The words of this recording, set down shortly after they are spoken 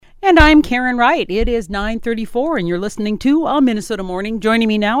And I'm Karen Wright. It is 9:34, and you're listening to A Minnesota Morning. Joining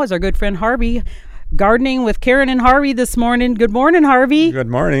me now is our good friend Harvey, gardening with Karen and Harvey this morning. Good morning, Harvey. Good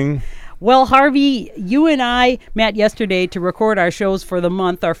morning. Well, Harvey, you and I met yesterday to record our shows for the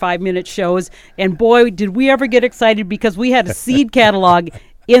month, our 5-minute shows, and boy, did we ever get excited because we had a seed catalog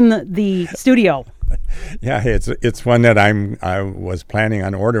in the studio. Yeah, it's one that I was planning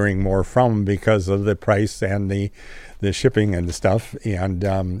on ordering more from because of the price and the shipping and the stuff. And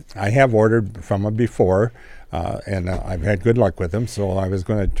I have ordered from them before, and I've had good luck with them. So I was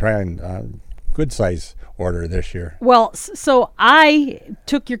going to try and good size order this year. Well, so I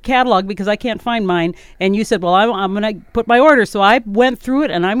took your catalog because I can't find mine, and you said, well, I'm going to put my order. So I went through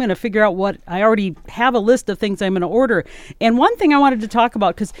it, and I'm going to figure out what I already have a list of things I'm going to order. And one thing I wanted to talk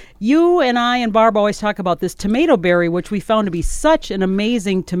about, because you and I and Barb always talk about this tomato berry, which we found to be such an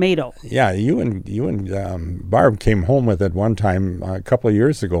amazing tomato. Yeah, you and Barb came home with it one time a couple of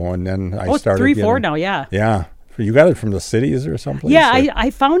years ago, and then I started. It's 3-4 now, yeah. Yeah, you got it from the cities or someplace? Yeah, I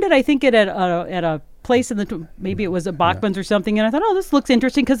found it. I think at a place in maybe it was a Bachman's or something, and I thought, oh, this looks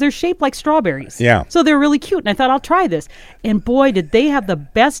interesting because they're shaped like strawberries. Yeah. So they're really cute, and I thought, I'll try this. And boy, did they have the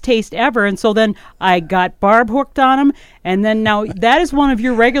best taste ever. And so then I got Barb hooked on them, and then now that is one of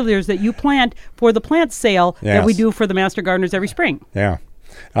your regulars that you plant for the plant sale that we do for the Master Gardeners every spring. Yeah.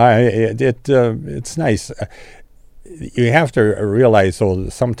 It's nice. You have to realize, though,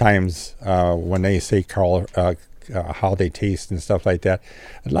 sometimes when they say how they taste and stuff like that,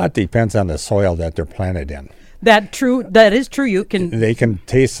 a lot depends on the soil that they're planted in. That is true. They can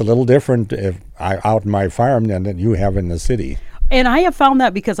taste a little different out in my farm than you have in the city. And I have found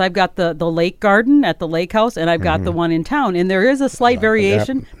that because I've got the lake garden at the lake house, and I've got the one in town, and there is a slight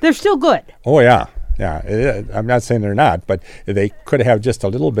variation. They're still good. Oh, yeah. Yeah, I'm not saying they're not, but they could have just a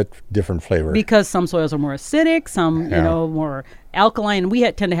little bit different flavor. Because some soils are more acidic, some more alkaline. We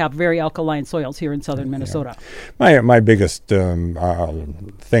tend to have very alkaline soils here in southern Minnesota. My biggest thing,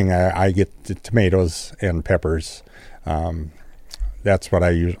 I get the tomatoes and peppers. That's what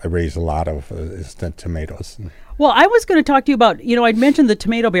I raise a lot of is the tomatoes. Well, I was going to talk to you about, I'd mentioned the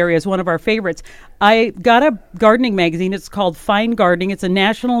tomato berry as one of our favorites. I got a gardening magazine. It's called Fine Gardening. It's a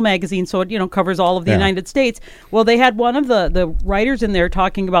national magazine, so it covers all of the United States. Well, they had one of the writers in there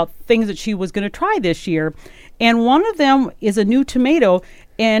talking about things that she was going to try this year. And one of them is a new tomato.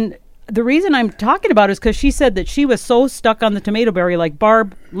 And the reason I'm talking about it is because she said that she was so stuck on the tomato berry, like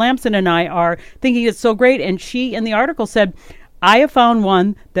Barb Lamson and I are, thinking it's so great. And she, in the article, said, I have found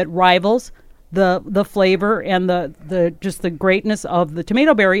one that rivals the flavor and the just the greatness of the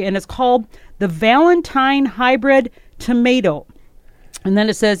tomato berry, and it's called the Valentine Hybrid Tomato. And then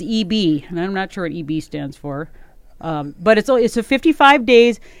it says EB, and I'm not sure what EB stands for. But it's a 55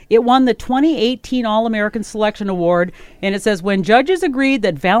 days. It won the 2018 All-American Selection Award, and it says, when judges agreed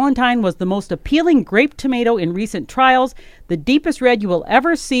that Valentine was the most appealing grape tomato in recent trials, the deepest red you will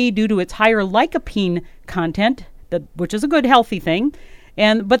ever see due to its higher lycopene content, which is a good healthy thing.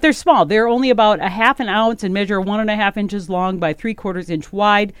 But they're small. They're only about a half an ounce and measure 1.5 inches long by 3/4 inch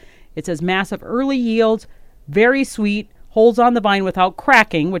wide. It says massive early yields, very sweet, holds on the vine without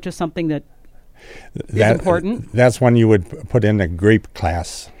cracking, which is something that is important. That's one you would put in the grape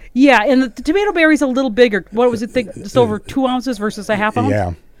class. Yeah, and the tomato berry's a little bigger. What was it? Just over 2 ounces versus a half ounce?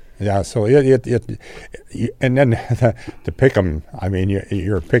 Yeah. So and then to pick them, I mean,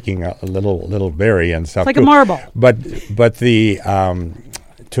 you're picking a little berry and stuff. It's like a marble. But the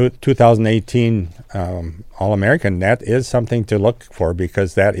 2018 All-American, that is something to look for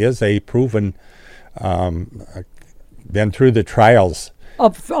because that is a proven, been through the trials.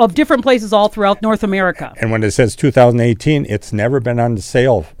 Of different places all throughout North America. And when it says 2018, it's never been on the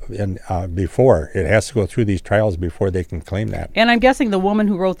sale before. It has to go through these trials before they can claim that. And I'm guessing the woman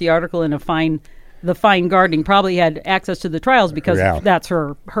who wrote the article in the Fine Gardening probably had access to the trials because that's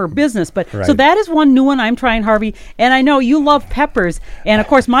her business. But So that is one new one I'm trying, Harvey. And I know you love peppers. And, of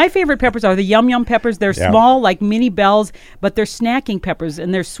course, my favorite peppers are the Yum Yum peppers. They're small, like mini bells, but they're snacking peppers,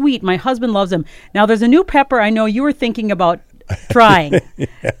 and they're sweet. My husband loves them. Now, there's a new pepper I know you were thinking about trying.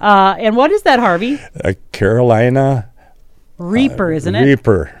 And what is that, Harvey? A Carolina Reaper, isn't it?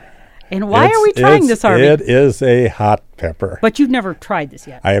 Reaper. And why are we trying this, Harvey? It is a hot pepper. But you've never tried this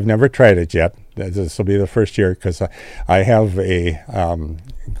yet. I have never tried it yet. This will be the first year because I have a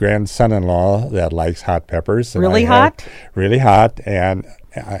grandson-in-law that likes hot peppers. Really hot? Really hot. And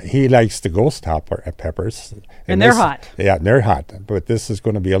he likes the ghost peppers. And they're hot. Yeah, they're hot. But this is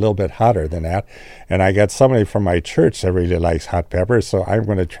going to be a little bit hotter than that. And I got somebody from my church that really likes hot peppers, so I'm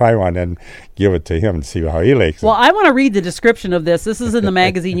going to try one and give it to him and see how he likes it. Well, I want to read the description of this. This is in the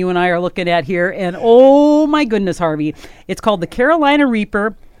magazine you and I are looking at here. And oh, my goodness, Harvey. It's called the Carolina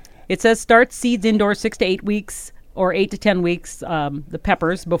Reaper. It says start seeds indoors 6 to 8 weeks or 8 to 10 weeks, the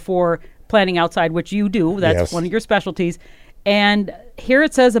peppers, before planting outside, which you do. That's one of your specialties. And here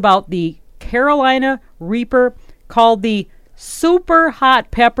it says about the Carolina Reaper, called the super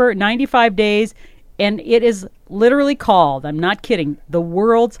hot pepper, 95 days. And it is literally called, I'm not kidding, the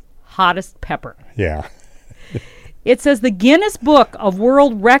world's hottest pepper. Yeah. It says the Guinness Book of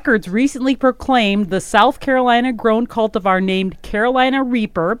World Records recently proclaimed the South Carolina-grown cultivar named Carolina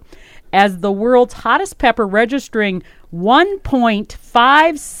Reaper as the world's hottest pepper, registering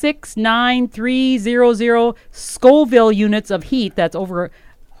 1.569300 Scoville units of heat. That's over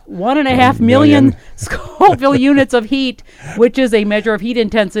 1.5 million Scoville units of heat, which is a measure of heat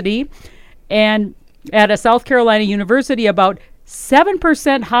intensity. And at a South Carolina university, about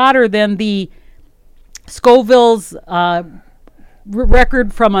 7% hotter than the Scoville's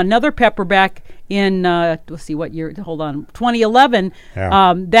record from another pepper back in, let's see what year, hold on, 2011.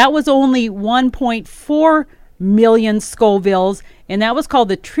 Yeah. That was only 1.4 million Scovilles, and that was called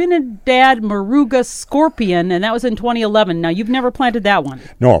the Trinidad Moruga Scorpion, and that was in 2011. Now, you've never planted that one.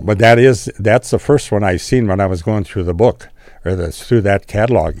 No, but that's the first one I seen when I was going through the book, or through that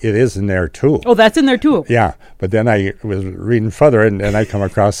catalog. It is in there, too. Oh, that's in there, too. Yeah, but then I was reading further, and I come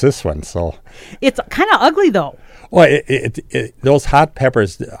across this one, so. It's kind of ugly, though. Well, those hot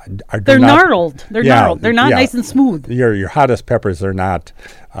peppers they're gnarled. They're gnarled. They're not nice and smooth. Your hottest peppers are not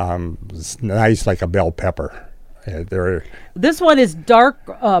nice like a bell pepper. This one is dark,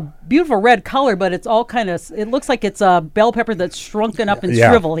 beautiful red color, but it's all kind of, it looks like it's a bell pepper that's shrunken up and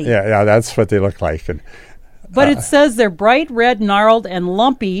shrivelly. Yeah, that's what they look like. But it says they're bright red, gnarled, and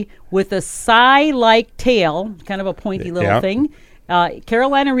lumpy with a scythe-like tail, kind of a pointy little thing.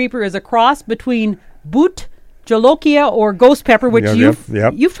 Carolina Reaper is a cross between boot, jolokia, or ghost pepper, which you've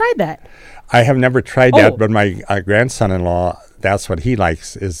tried that. I have never tried that, but my grandson-in-law, that's what he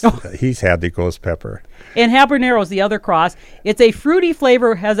likes, he's had the ghost pepper. And habanero is the other cross. It's a fruity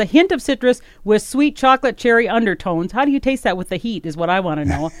flavor, has a hint of citrus with sweet chocolate cherry undertones. How do you taste that with the heat is what I want to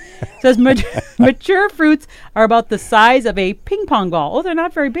know. It says mature fruits are about the size of a ping pong ball. Oh, they're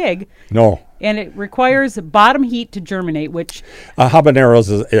not very big. No. And it requires bottom heat to germinate, which... habaneros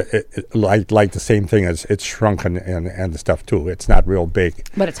is like the same thing as it's shrunken and stuff, too. It's not real big.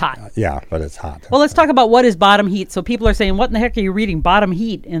 But it's hot. Yeah, but it's hot. Well, let's talk about what is bottom heat. So people are saying, what in the heck are you reading bottom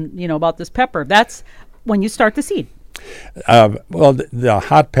heat and about this pepper? That's when you start the seed. Well, the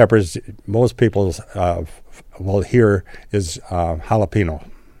hot peppers, most people will hear is jalapeno.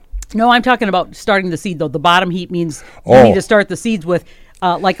 No, I'm talking about starting the seed, though. The bottom heat means you need to start the seeds with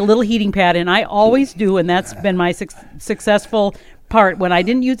like a little heating pad, and I always do, and that's been my successful part. When I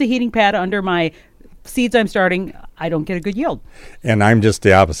didn't use a heating pad under my seeds I'm starting, I don't get a good yield. And I'm just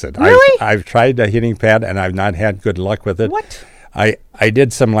the opposite. Really? I've tried a heating pad, and I've not had good luck with it. What? I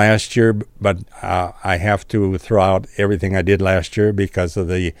did some last year, but I have to throw out everything I did last year because of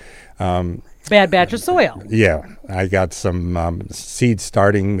the... bad batch of soil. Yeah, I got some seed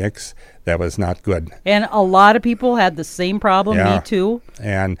starting mix that was not good. And a lot of people had the same problem, me too.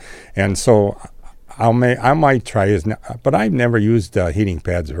 And so I might try, but I've never used heating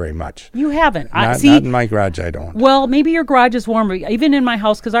pads very much. You haven't? Not in my garage, I don't. Well, maybe your garage is warmer. Even in my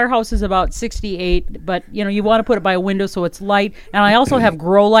house, because our house is about 68, but you want to put it by a window so it's light. And I also have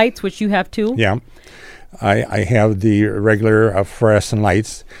grow lights, which you have too. Yeah. I have the regular fluorescent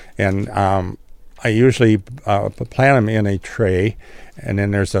lights, and I usually plant them in a tray, and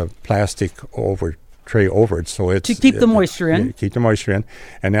then there's a plastic tray over it, so it's to keep the moisture in. Keep the moisture in,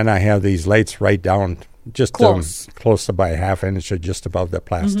 and then I have these lights right down, just close to by a half inch, or just above the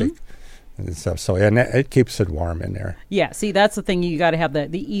plastic. And stuff. So and it keeps it warm in there. Yeah, see, that's the thing. You got to have the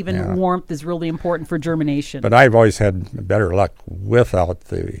even warmth is really important for germination. But I've always had better luck without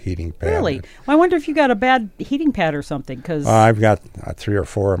the heating pad. Really? Well, I wonder if you got a bad heating pad or something. Because I've got 3 or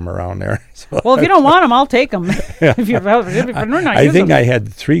 4 of them around there. So well, if you don't want them, I'll take them. if you're not I think I had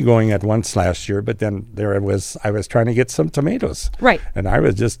 3 going at once last year, but then I was trying to get some tomatoes. Right. And I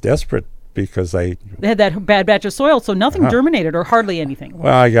was just desperate. Because they had that bad batch of soil, so nothing germinated or hardly anything.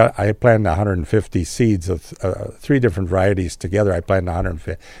 Well, I planted 150 seeds of 3 different varieties together. I planted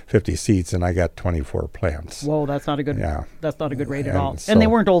 150 seeds, and I got 24 plants. Whoa, that's not a good. Yeah. That's not a good rate at all. So, and they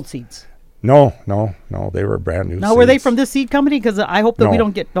weren't old seeds. No, they were brand new. Now, were they from this seed company? Because I hope that we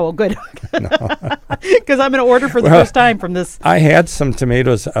don't get. No, good. Because I'm going to order for the first time from this. I had some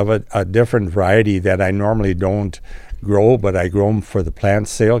tomatoes of a different variety that I normally don't grow, but I grow them for the plant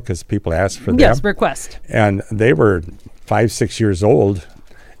sale because people ask for them. Yes, request. And they were 5-6 years old,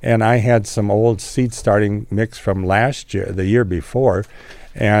 and I had some old seed starting mix from last year, the year before,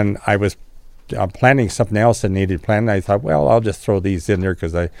 and I was planting something else that needed planting. I thought, well, I'll just throw these in there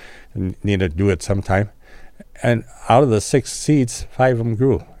because I need to do it sometime. And out of the 6 seeds, 5 of them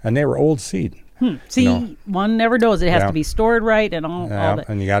grew, and they were old seed. See, one never knows. It has to be stored right and all that.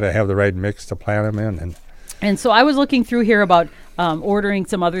 And you got to have the right mix to plant them in. And so I was looking through here about ordering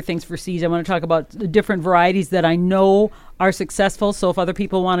some other things for seeds. I want to talk about the different varieties that I know are successful. So if other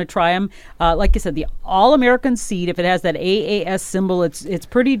people want to try them, like I said, the All-American seed, if it has that AAS symbol, it's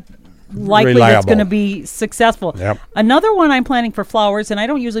pretty likely it's going to be successful. Yep. Another one I'm planting for flowers, and I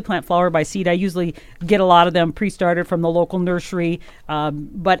don't usually plant flower by seed. I usually get a lot of them pre-started from the local nursery.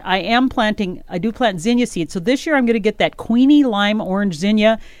 But I do plant zinnia seeds. So this year I'm going to get that Queenie Lime Orange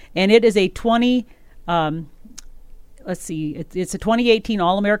Zinnia, and it is a 20... it's a 2018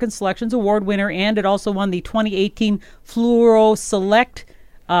 All-American Selections Award winner, and it also won the 2018 Fluoro Select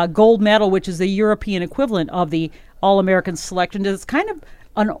Gold Medal, which is the European equivalent of the All-American Selection. It's kind of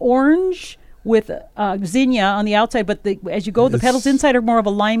an orange with zinnia on the outside, but as you go, the petals inside are more of a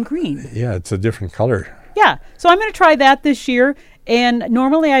lime green. Yeah, it's a different color. Yeah, so I'm going to try that this year. And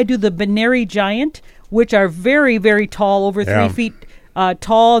normally I do the Benary Giant, which are very, very tall, over 3 feet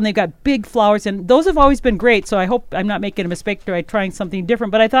tall, and they've got big flowers, and those have always been great. So I hope I'm not making a mistake by trying something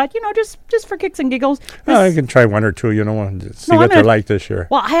different. But I thought, just for kicks and giggles, I can try one or two, and see what they're like this year.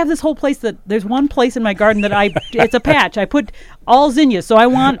 Well, I have this whole place there's one place in my garden that it's a patch. I put all zinnia, so I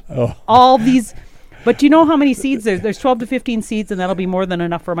want all these. But do you know how many seeds there's 12 to 15 seeds, and that'll be more than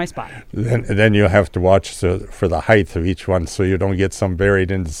enough for my spot. Then you'll have to watch for the height of each one, so you don't get some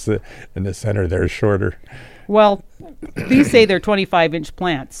buried in the center there shorter. Well, these say they're 25-inch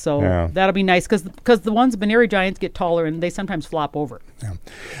plants, so that'll be nice because the ones Benary Giants get taller and they sometimes flop over. Yeah.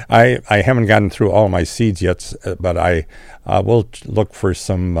 I haven't gotten through all my seeds yet, but I will look for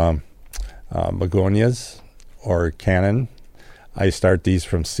some begonias or cannon. I start these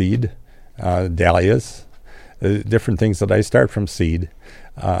from seed, dahlias, different things that I start from seed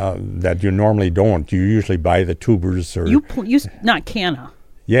that you normally don't. You usually buy the tubers or you not canna.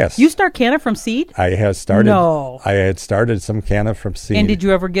 Yes. You start canna from seed? I have started. No. I had started some canna from seed. And did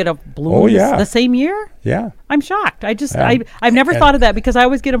you ever get a bloom the same year? Yeah. I'm shocked. I've never thought of that because I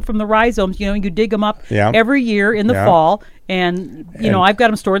always get them from the rhizomes. You dig them up every year in the fall, and I've got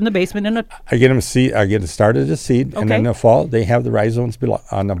them stored in the basement. I get them seed. I get them started as seed, and then in the fall they have the rhizomes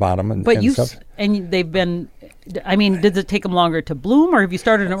on the bottom and stuff. And they've been. I mean, did it take them longer to bloom, or have you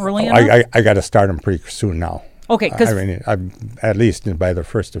started them early enough? I got to start them pretty soon now. Okay, I'm at least by the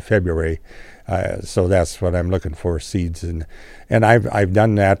 1st of February, so that's what I'm looking for, seeds, and I've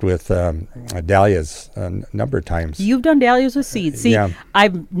done that with dahlias a number of times. You've done dahlias with seeds. See,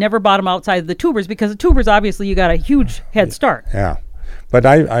 I've never bought them outside of the tubers because the tubers obviously you got a huge head start. Yeah, but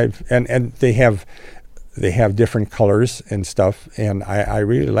I've they have different colors and stuff, and I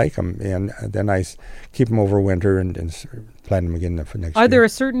really like them, and then I keep them over winter and plant them again for next year. Are there a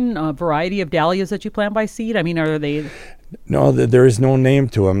certain variety of dahlias that you plant by seed? I mean, are they? No, there is no name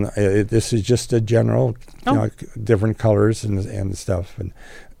to them. This is just a general, different colors and stuff.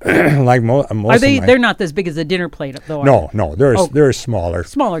 And like most are they? They're not as big as a dinner plate, though. No, they're smaller.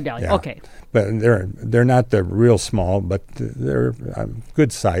 Smaller dahlia. Yeah. Okay. But they're not the real small, but they're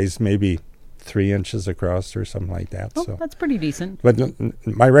good size, maybe 3 inches across or something like that. Oh, so that's pretty decent. But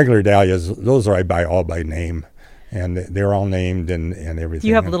my regular dahlias, those I buy all by name. And they're all named and everything. Do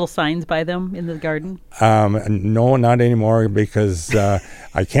you have little signs by them in the garden? No, not anymore, because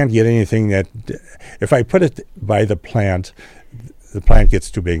I can't get anything that... If I put it by the plant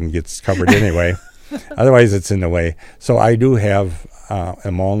gets too big and gets covered anyway. Otherwise, it's in the way. So I do have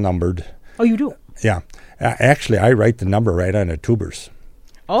them all numbered. Oh, you do? Yeah. Actually, I write the number right on the tubers.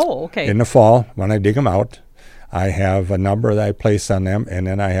 Oh, okay. In the fall, when I dig them out, I have a number that I place on them, and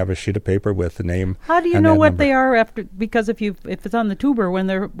then I have a sheet of paper with the name. How do you know what they are after? Because if it's on the tuber when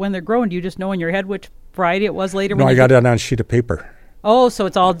they're growing, do you just know in your head which variety it was later? No, I got it on a sheet of paper. Oh, so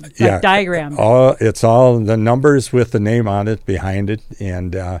it's all diagram. It's all the numbers with the name on it behind it,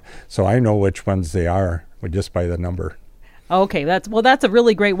 and so I know which ones they are just by the number. Okay, that's a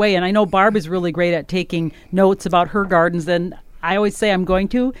really great way, and I know Barb is really great at taking notes about her gardens. And I always say I'm going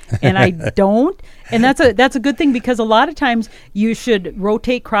to, and I don't. And that's a good thing, because a lot of times you should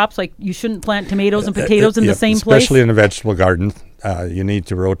rotate crops. Like you shouldn't plant tomatoes and potatoes in the same place. Especially in a vegetable garden, you need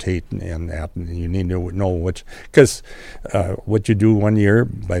to rotate, and you need to know which. Because what you do one year,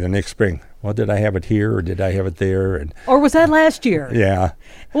 by the next spring, well, did I have it here or did I have it there? Or was that last year? Yeah.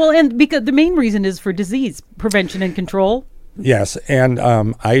 Well, and because the main reason is for disease prevention and control. Yes, and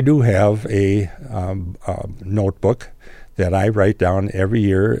I do have a notebook that I write down every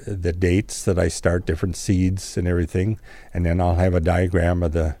year the dates that I start different seeds and everything, and then I'll have a diagram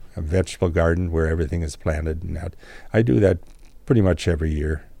of the a vegetable garden where everything is planted, and that I do that pretty much every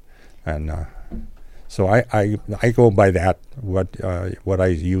year, and so I go by that. What I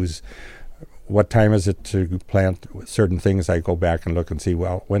use. What time is it to plant certain things? I go back and look and see,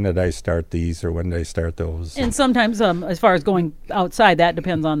 well, when did I start these or when did I start those? And sometimes, as far as going outside, that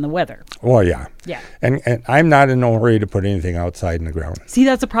depends on the weather. Well, yeah. Yeah. And I'm not in no hurry to put anything outside in the ground. See,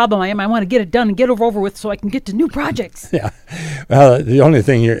 that's the problem I am. I want to get it done and get it over with so I can get to new projects. Yeah. Well, the only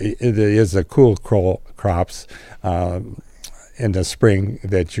thing is the cool crops in the spring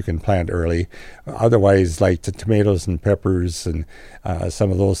that you can plant early. Otherwise, like the tomatoes and peppers and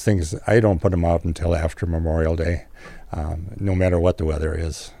some of those things, I don't put them out until after Memorial Day, no matter what the weather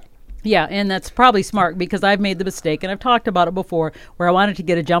is. Yeah, and that's probably smart because I've made the mistake, and I've talked about it before, where I wanted to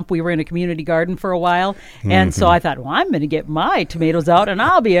get a jump. We were in a community garden for a while, and so I thought, well, I'm going to get my tomatoes out, and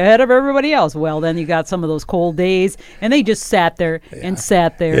I'll be ahead of everybody else. Well, then you got some of those cold days, and they just sat there and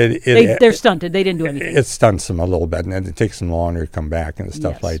sat there. They're stunted. They didn't do anything. It stunts them a little bit, and it takes them longer to come back and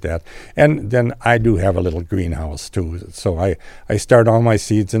stuff like that. And then I do have a little greenhouse, too. So I start all my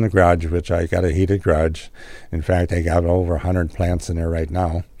seeds in the garage, which I got a heated garage. In fact, I got over 100 plants in there right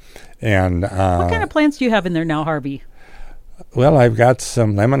now. And what kind of plants do you have in there now, Harvey? Well, I've got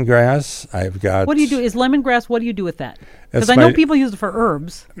some lemongrass. I've got. What do you do? Is lemongrass? What do you do with that? Because I know people use it for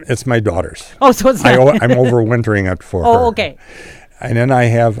herbs. It's my daughter's. Oh, so it's not. I'm overwintering it for her. Oh, okay. And then I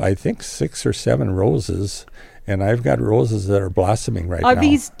have, I think, 6 or 7 roses. And I've got roses that are blossoming right now. Are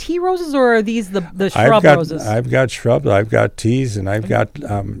these tea roses or are these the shrub roses? I've got shrubs, I've got teas, and I've got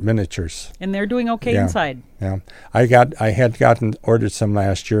miniatures. And they're doing okay inside. Yeah, I had ordered some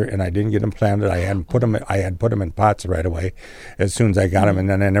last year, and I didn't get them planted. I had put them in pots right away, as soon as I got them, and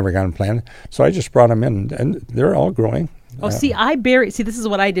then I never got them planted. So I just brought them in, and they're all growing. Oh, see, this is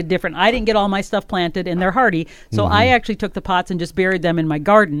what I did different. I didn't get all my stuff planted, and they're hardy. So I actually took the pots and just buried them in my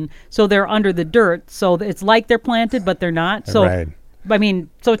garden. So they're under the dirt. So it's like they're planted, but they're not. So, right. I mean,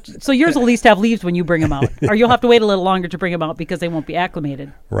 so yours will at least have leaves when you bring them out. Or you'll have to wait a little longer to bring them out because they won't be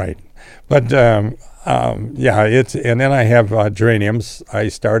acclimated. Right. But, and then I have geraniums. I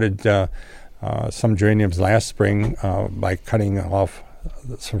started some geraniums last spring by cutting off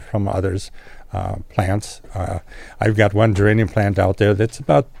from others. Plants. I've got one geranium plant out there that's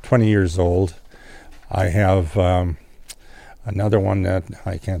about 20 years old. I have another one that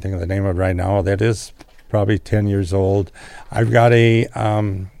I can't think of the name of right now that is probably 10 years old. I've got a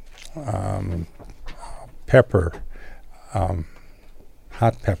pepper,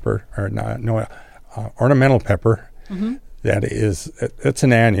 hot pepper, or ornamental pepper. Mm-hmm. That is, it's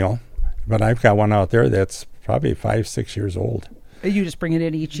an annual, but I've got one out there that's probably 5-6 years old. You just bring it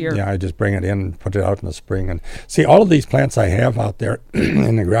in each year? Yeah, I just bring it in and put it out in the spring. And see, all of these plants I have out there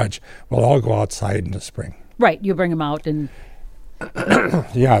in the garage will all go outside in the spring. Right, you bring them out and...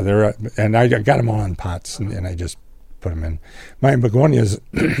 Yeah, and I got them all in pots, and I just put them in. My begonias,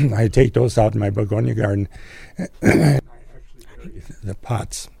 I take those out in my begonia garden. The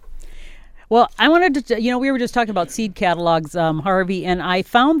pots. Well, I wanted to, we were just talking about seed catalogs, Harvey, and I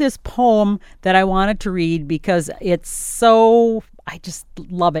found this poem that I wanted to read because I just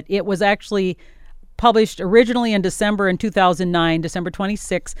love it. It was actually published originally in December in 2009, December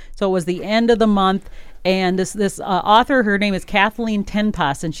 26th, so it was the end of the month, and this author, her name is Kathleen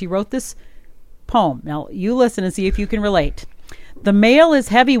Tenpas, and she wrote this poem. Now, you listen and see if you can relate. The mail is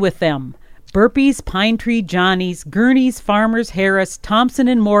heavy with them. Burpees, Pine Tree, Johnny's, Gurney's, Farmers, Harris, Thompson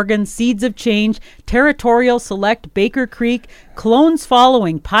and Morgan, Seeds of Change, Territorial, Select, Baker Creek, clones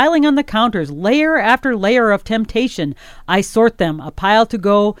following, piling on the counters, layer after layer of temptation. I sort them, a pile to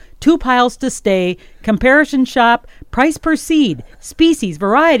go, 2 piles to stay, comparison shop, price per seed, species,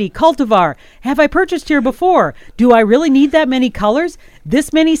 variety, cultivar. Have I purchased here before? Do I really need that many colors?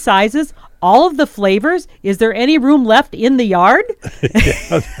 This many sizes? All of the flavors? Is there any room left in the yard?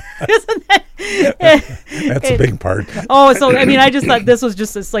 Isn't that? That's a big part. Oh, so I mean, I just thought this was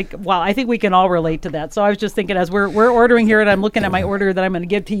just, it's like, wow, I think we can all relate to that. So I was just thinking, as we're ordering here, and I'm looking at my order that I'm going to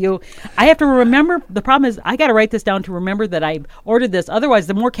give to you, I have to remember. The problem is, I got to write this down to remember that I ordered this. Otherwise,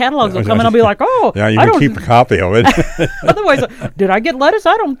 the more catalogs will come, and I'll be like, oh, yeah, you can keep a copy of it. Otherwise, did I get lettuce?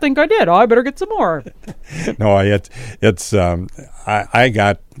 I don't think I did. Oh, I better get some more. No, it's I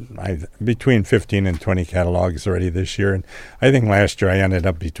got between 15 and 20 catalogs already this year, and I think last year I ended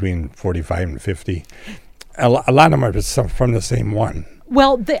up between 45 and 50. A lot of them are from the same one.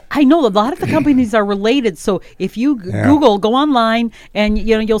 Well, I know a lot of the companies are related. So if you Google, go online, and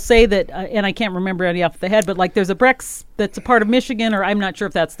you'll say that, and I can't remember any off the head, but like there's a Brex that's a part of Michigan, or I'm not sure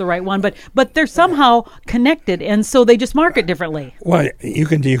if that's the right one, but they're somehow connected, and so they just market differently. Well, you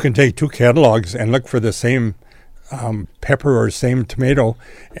can take 2 catalogs and look for the same pepper or same tomato,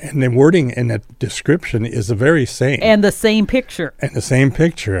 and the wording in the description is the very same. And the same picture. And the same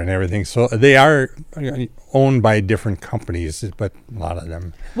picture and everything. So they are owned by different companies, but a lot of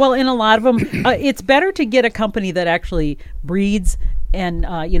them. Well, in a lot of them, it's better to get a company that actually breeds and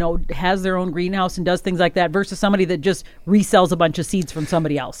has their own greenhouse and does things like that versus somebody that just resells a bunch of seeds from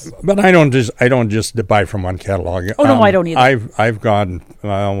somebody else. But I don't just buy from one catalog. Oh no, I don't either. I've gone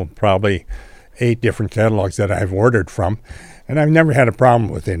probably 8 different catalogs that I've ordered from, and I've never had a problem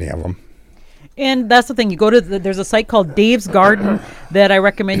with any of them. And that's the thing. You go to there's a site called Dave's Garden that I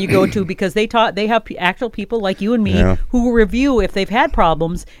recommend you go to because they have actual people like you and me who review if they've had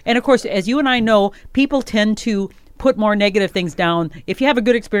problems. And of course, as you and I know, people tend to put more negative things down. If you have a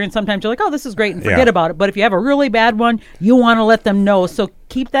good experience, sometimes you're like, oh, this is great, and forget about it. But if you have a really bad one, you want to let them know. So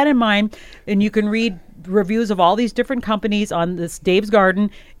keep that in mind, and you can read reviews of all these different companies on this Dave's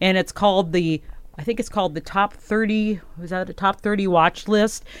Garden, and it's called the top 30, was that a top 30 watch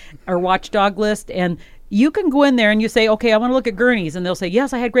list or watchdog list? And you can go in there and you say, okay, I want to look at gurneys. And they'll say,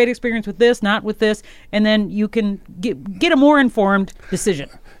 yes, I had great experience with this, not with this. And then you can get a more informed decision.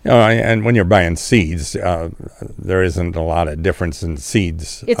 And when you're buying seeds, there isn't a lot of difference in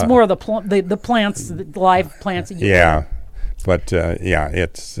seeds. It's more of the plants, the live plants. That you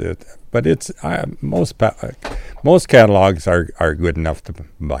most catalogs are good enough to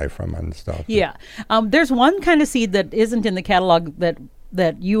buy from and stuff. Yeah, there's one kind of seed that isn't in the catalog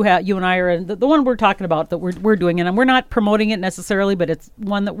that you and I are in. The one we're talking about that we're doing, and we're not promoting it necessarily, but it's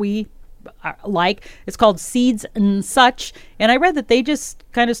one that we like. It's called Seeds and Such, and I read that they just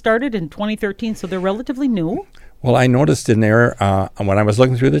kind of started in 2013, so they're relatively new. Well, I noticed in there when I was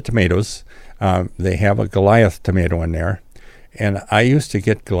looking through the tomatoes, they have a Goliath tomato in there, and I used to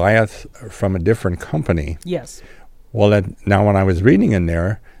get Goliath from a different company. Yes. Well, now when I was reading in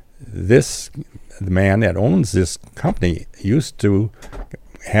there, the man that owns this company used to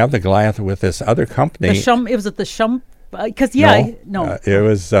have the Goliath with this other company. Was it the Shum? Because no. It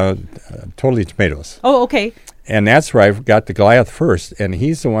was totally tomatoes. Oh, okay. And that's where I got the Goliath first, and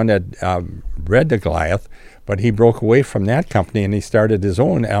he's the one that bred the Goliath, but he broke away from that company and he started his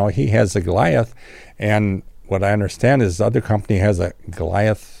own. Now he has a Goliath, and what I understand is the other company has a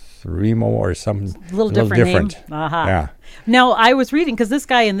Goliath Remo or something a little different. Name. Yeah. Now, I was reading, because this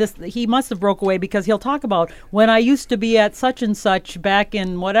guy he must have broke away because he'll talk about when I used to be at such and such back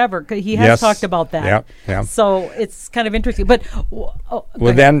in whatever. He has talked about that. Yeah. So it's kind of interesting. But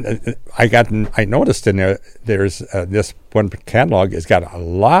then I noticed in there's this one catalog has got a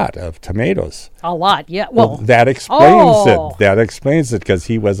lot of tomatoes. A lot, yeah. Well, that explains it. That explains it because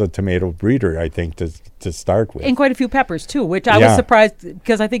he was a tomato breeder, I think, to start with. And quite a few peppers too, which I was surprised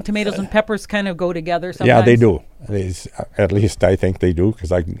because I think tomatoes and peppers kind of go together sometimes. Yeah, they do. At least I think they do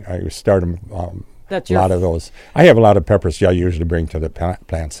because I start them. A lot of those. I have a lot of peppers I usually bring to the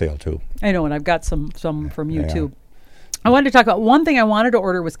plant sale too. I know, and I've got some from you too. I wanted to talk about one thing I wanted to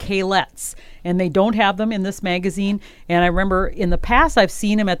order was Kalettes, and they don't have them in this magazine. And I remember in the past I've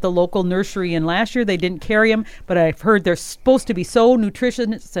seen them at the local nursery, and last year they didn't carry them, but I've heard they're supposed to be so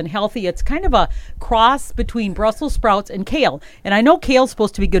nutritious and healthy. It's kind of a cross between Brussels sprouts and kale. And I know kale's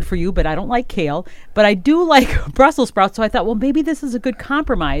supposed to be good for you, but I don't like kale. But I do like Brussels sprouts, so I thought, well, maybe this is a good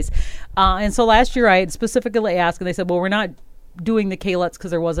compromise. And so last year I had specifically asked, and they said, well, we're not doing the Kalettes because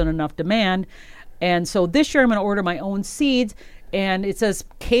there wasn't enough demand. And so this year I'm going to order my own seeds, and it says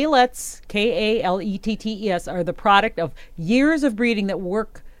Kalettes, K-A-L-E-T-T-E-S, are the product of years of breeding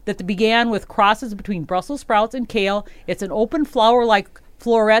that began with crosses between Brussels sprouts and kale. It's an open flower-like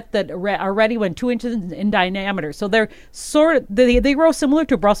floret that are ready when 2 inches in diameter. So they're they grow similar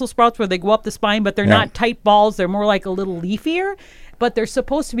to Brussels sprouts where they go up the spine, but they're not tight balls. They're more like a little leafier, but they're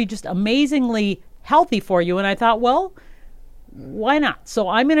supposed to be just amazingly healthy for you. And I thought, well, why not? So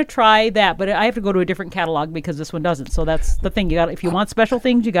I'm going to try that, but I have to go to a different catalog because this one doesn't. So that's the thing. If you want special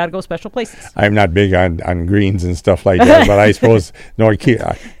things, you got to go special places. I'm not big on greens and stuff like that, but I suppose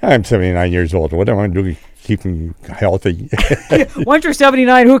I'm 79 years old. What do I want to do? Keeping healthy. Once you're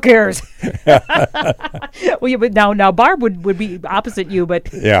 79, who cares? Well, but now Barb would be opposite you,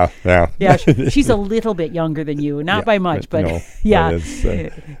 but yeah. She's a little bit younger than you, not by much, but no,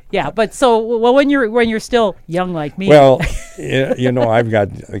 yeah. But so when you're still young like me, well, I've got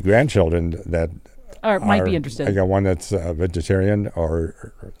grandchildren that might be interested. I got one that's a vegetarian,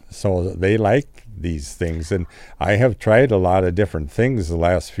 so they like these things, and I have tried a lot of different things the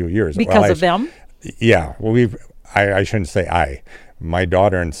last few years because of them. Yeah, well, I shouldn't say I. My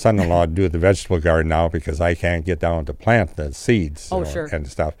daughter and son-in-law do the vegetable garden now because I can't get down to plant the seeds and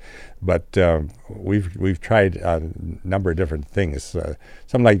stuff. But we've tried a number of different things.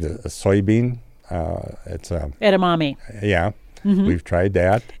 Something like the soybean. It's edamame. Yeah. We've tried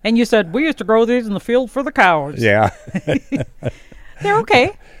that. And you said, we used to grow these in the field for the cows. Yeah. They're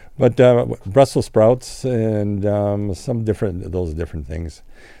okay. But Brussels sprouts and some those different things.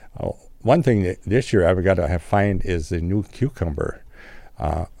 One thing this year I've got to find is a new cucumber.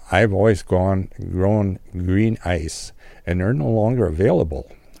 I've always grown green ice, and they're no longer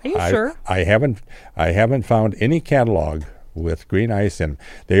available. Are you sure? I haven't found any catalog with green ice in.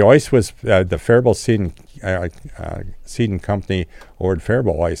 They always was the Faribault Seeding Company over at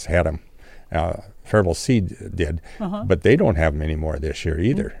Faribault always had them. Faribault Seed did, but they don't have them anymore this year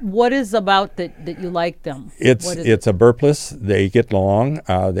either. What is about that you like them? It's a burpless. They get long.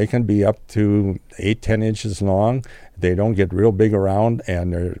 They can be up to 8-10 inches long. They don't get real big around,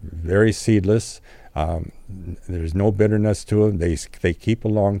 and they're very seedless. There's no bitterness to them. They keep a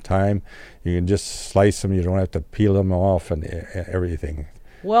long time. You can just slice them. You don't have to peel them off and everything.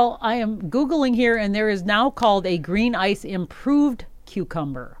 Well, I am Googling here, and there is now called a green ice improved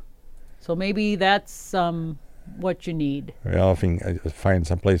cucumber. So maybe that's what you need. Well, if you can find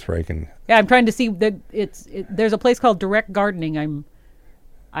some place where I can. Yeah, I'm trying to see that there's a place called Direct Gardening.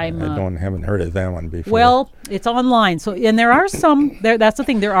 I haven't heard of that one before. Well, it's online. So, and there are some there. That's the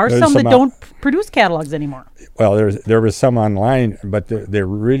thing. There are some that don't produce catalogs anymore. Well, there was some online, but they're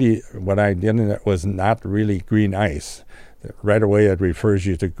really, what I did was not really green ice. Right away, it refers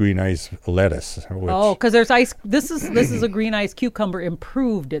you to green ice lettuce. Because there's ice. This is a green ice cucumber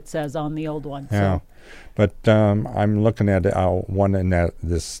improved. It says on the old one. Yeah, so. But I'm looking at one in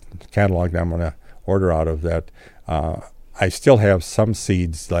this catalog that I'm going to order out of that. I still have some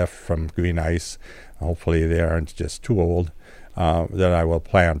seeds left from green ice. Hopefully, they aren't just too old that I will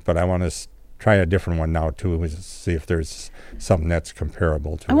plant. But I want to try a different one now too, see if there's something that's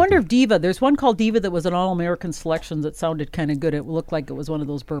comparable to it. I wonder if Diva, there's one called Diva that was an All-American selection that sounded kind of good. It looked like it was one of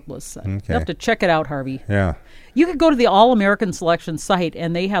those burpless. Okay. You have to check it out, Harvey. Yeah. You could go to the All-American selection site,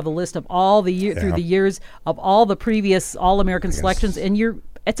 and they have a list of all the through the years of all the previous All-American selections, and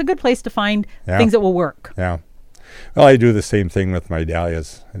it's a good place to find things that will work. Yeah. Well, I do the same thing with my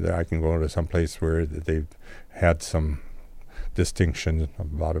dahlias. I can go to some place where they've had some distinction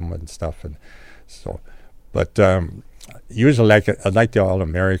about them and stuff, and so. But usually, like the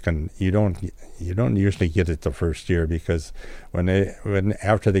All-American, you don't usually get it the first year, because when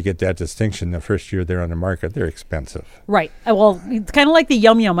after they get that distinction, the first year they're on the market, they're expensive. Right. Well, it's kind of like the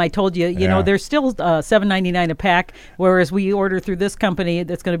Yum Yum. I told you, you know, they're still $7.99 a pack, whereas we order through this company,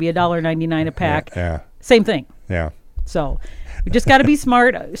 that's going to be $1.99 a pack. Yeah. Same thing. Yeah. So we just got to be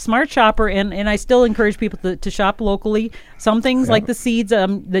smart shopper, and I still encourage people to shop locally. Some things like the seeds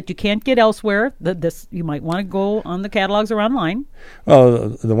that you can't get elsewhere, this you might want to go on the catalogs or online. Well,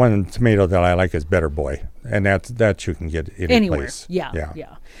 the one tomato that I like is Better Boy, and that you can get anywhere. Place. Yeah.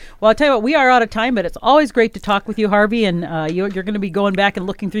 Well, I'll tell you what, we are out of time, but it's always great to talk with you, Harvey, and you're going to be going back and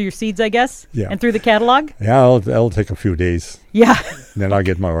looking through your seeds, I guess, and through the catalog. Yeah, it'll take a few days. Yeah. Then I'll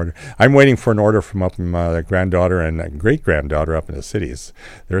get my order. I'm waiting for an order from up my granddaughter and great-granddaughter up in the cities.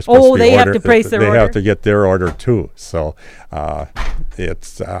 They're supposed to be have to place their order? They have to get their order, too. So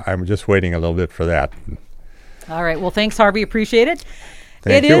I'm just waiting a little bit for that. All right. Well, thanks, Harvey. Appreciate it.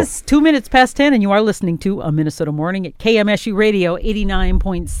 Thank you. It is 2 minutes past 10, and you are listening to A Minnesota Morning at KMSU Radio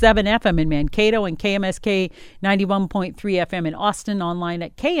 89.7 FM in Mankato and KMSK 91.3 FM in Austin, online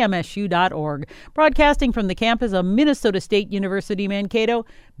at kmsu.org. Broadcasting from the campus of Minnesota State University, Mankato.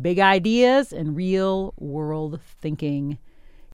 Big ideas and real world thinking.